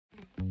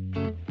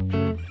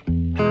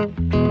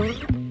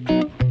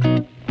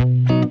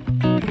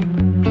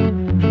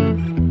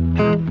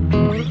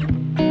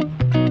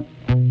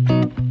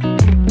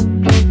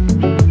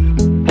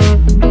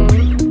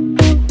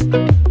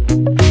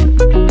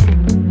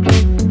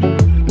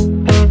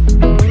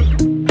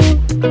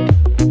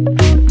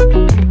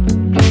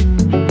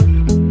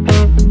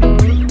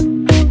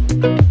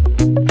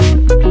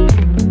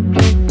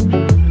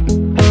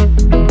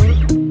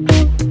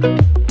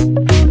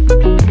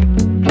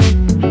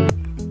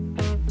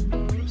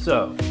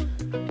So,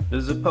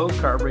 does a Pogue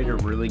carburetor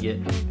really get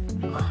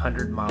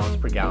 100 miles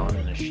per gallon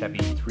in a Chevy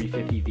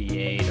 350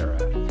 V8 or a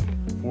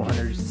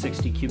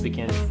 460 cubic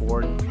inch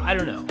Ford? I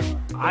don't know.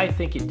 I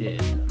think it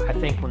did. I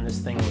think when this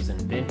thing was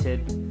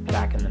invented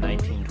back in the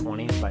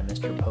 1920s by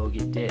Mr. Pogue,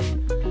 it did.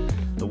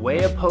 The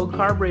way a Pogue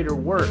carburetor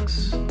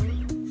works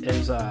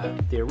is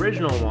the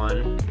original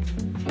one,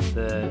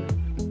 the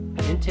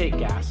intake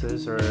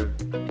gases or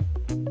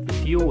the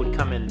fuel would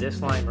come in this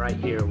line right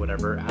here,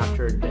 whatever,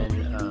 after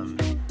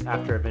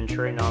a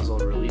Venturi nozzle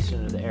released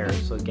into the air.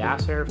 So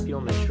gas, air,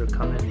 fuel mixture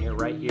come in here,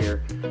 right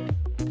here.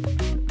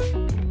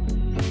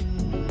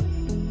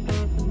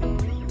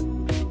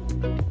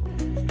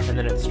 And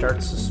then it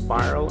starts to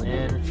spiral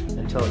in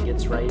until it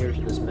gets right here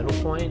to this middle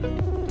point,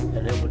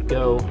 and it would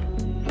go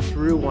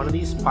through one of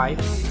these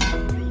pipes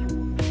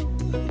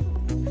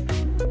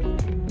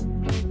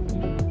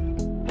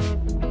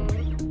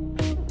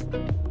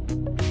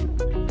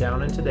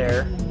down into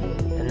there,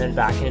 and then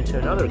back into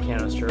another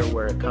canister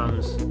where it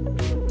comes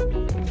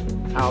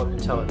out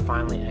until it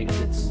finally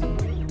exits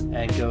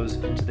and goes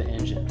into the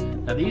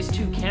engine. Now these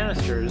two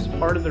canisters,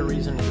 part of the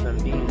reason for them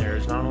being there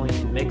is not only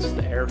to mix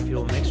the air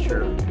fuel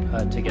mixture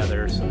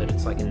together so that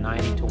it's like a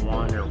 90 to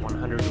 1 or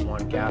 100 to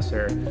 1 gas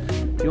air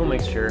fuel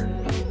mixture,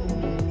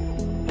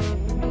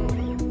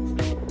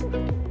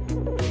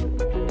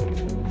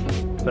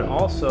 but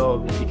also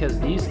because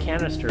these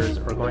canisters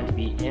are going to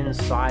be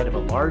inside of a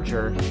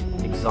larger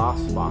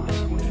exhaust box,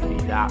 which would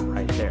be that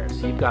right there.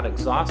 So you've got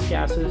exhaust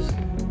gases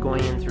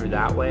going in through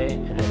that way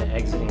and then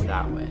exiting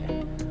that way.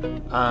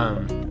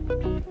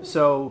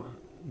 So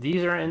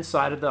these are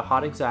inside of the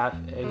hot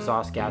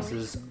exhaust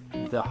gases.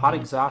 The hot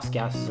exhaust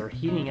gases are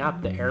heating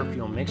up the air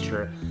fuel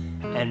mixture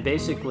and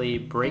basically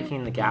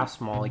breaking the gas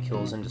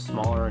molecules into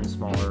smaller and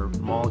smaller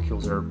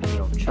molecules, or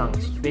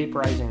chunks,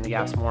 vaporizing the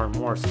gas more and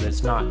more, so that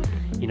it's not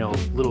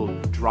little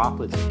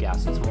droplets of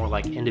gas. It's more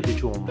like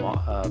individual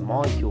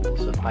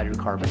molecules of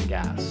hydrocarbon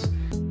gas.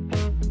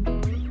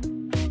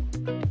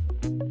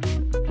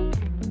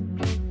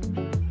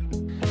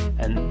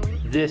 And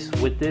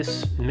with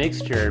this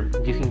mixture,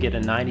 you can get a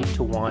 90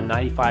 to 1,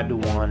 95 to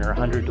 1, or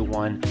 100 to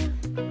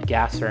 1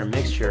 gas air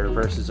mixture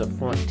versus a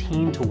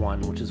 14 to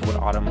 1, which is what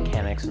auto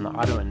mechanics and the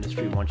auto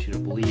industry want you to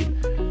believe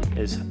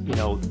is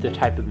the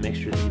type of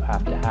mixture that you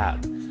have to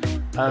have.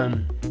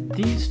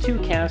 These two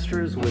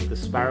canisters with the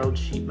spiraled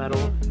sheet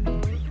metal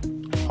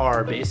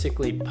are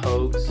basically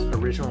Pogue's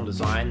original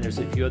design. There's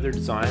a few other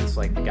designs,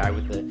 like the guy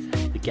with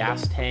the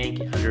gas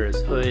tank under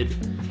his hood.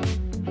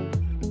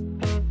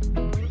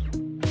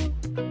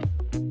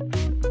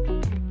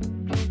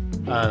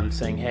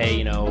 Saying,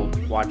 hey,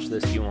 watch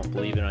this, you won't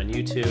believe it on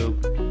YouTube.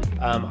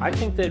 I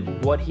think that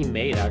what he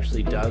made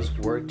actually does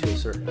work to a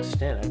certain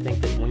extent. I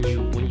think that when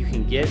you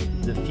can get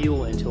the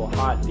fuel into a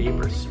hot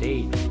vapor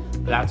state,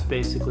 that's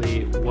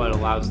basically what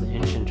allows the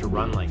engine to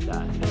run like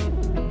that.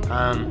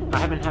 I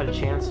haven't had a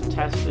chance to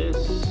test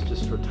this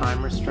just for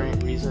time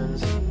restraint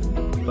reasons,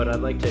 but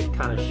I'd like to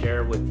kind of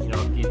share with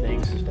a few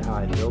things as to how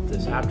I built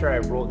this. After I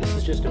rolled, this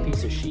is just a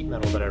piece of sheet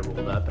metal that I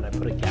rolled up, and I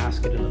put a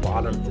gasket in the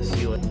bottom to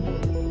seal it.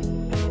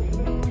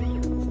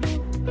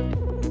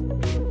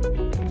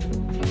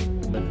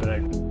 But I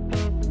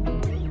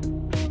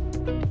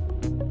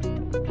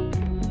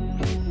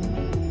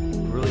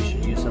really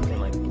should use something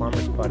like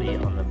plumber's putty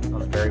on the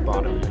very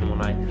bottom, and then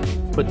when I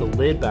put the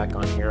lid back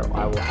on here,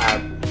 I will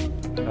have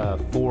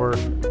 4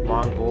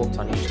 long bolts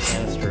on each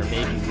canister,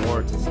 maybe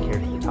more, to secure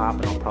to the top,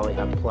 and I'll probably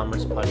have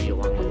plumber's putty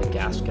along with the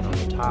gasket on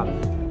the top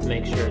to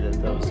make sure that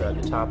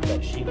the top of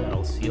that sheet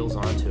metal seals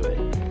onto it.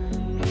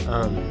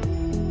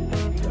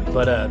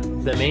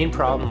 The main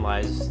problem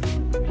lies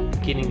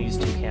getting these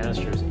two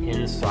canisters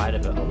inside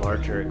of a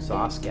larger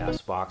exhaust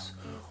gas box,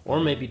 or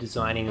maybe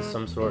designing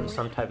some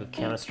type of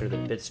canister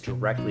that fits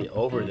directly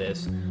over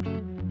this.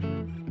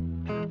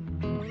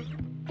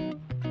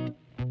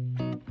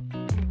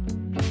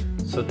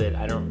 So that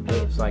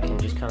I can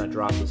just kind of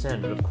drop this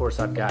in. But of course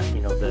I've got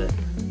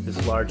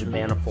this large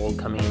manifold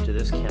coming into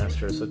this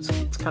canister, so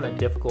it's kind of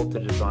difficult to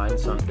design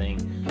something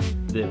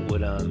that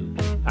would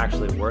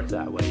actually work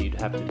that way.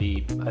 I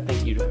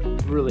think you'd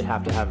really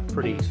have to have a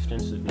pretty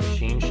extensive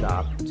machine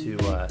shop to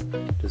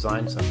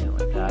design something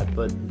like that.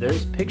 But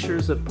there's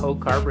pictures of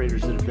Pogue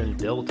carburetors that have been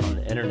built on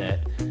the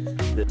internet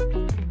that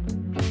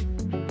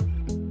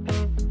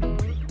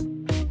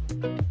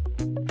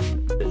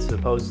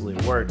supposedly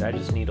worked. I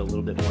just need a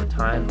little bit more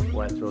time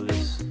before I throw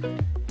this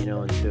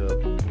into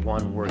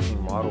one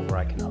working model where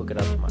I can hook it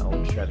up to my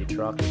old Chevy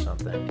truck or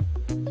something.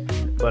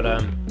 But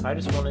I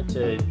just wanted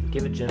to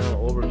give a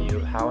general overview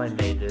of how I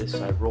made this.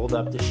 I rolled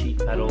up the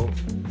sheet metal.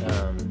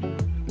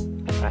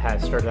 I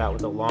had started out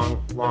with a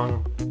long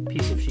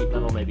piece of sheet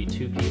metal, maybe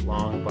 2 feet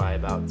long by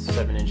about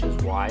 7 inches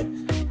wide.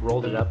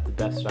 Rolled it up the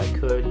best I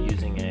could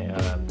using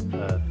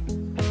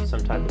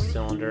some type of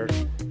cylinder.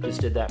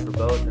 Just did that for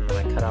both, and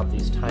then I cut out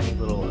these tiny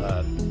little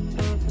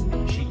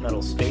sheet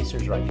metal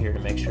spacers right here to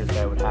make sure that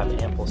I would have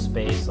ample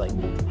space, like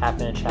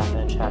half inch, half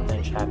inch, half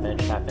inch, half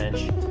inch, half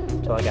inch,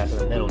 until I got to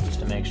the middle, just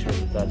to make sure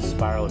that that's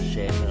spiral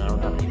shaped and I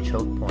don't have any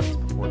choke points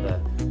before the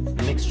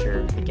mixture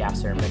mixture, the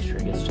gas air mixture,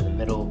 gets to the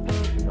middle,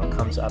 you know,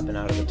 comes up and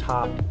out of the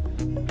top,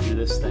 do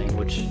this thing,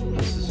 which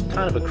this is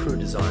kind of a crude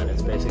design.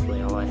 It's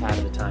basically all I had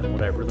at the time.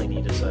 What I really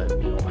need is a,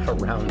 you know, a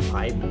round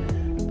pipe,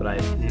 but I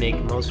make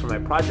most of my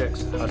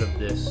projects out of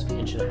this 1.5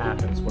 inch,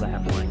 and it's what I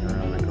have lying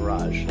around my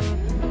garage.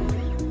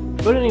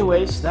 But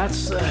anyways,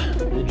 that's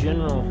the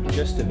general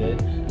gist of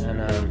it,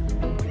 and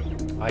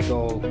I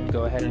go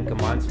ahead and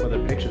combine some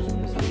other pictures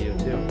in this video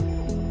too.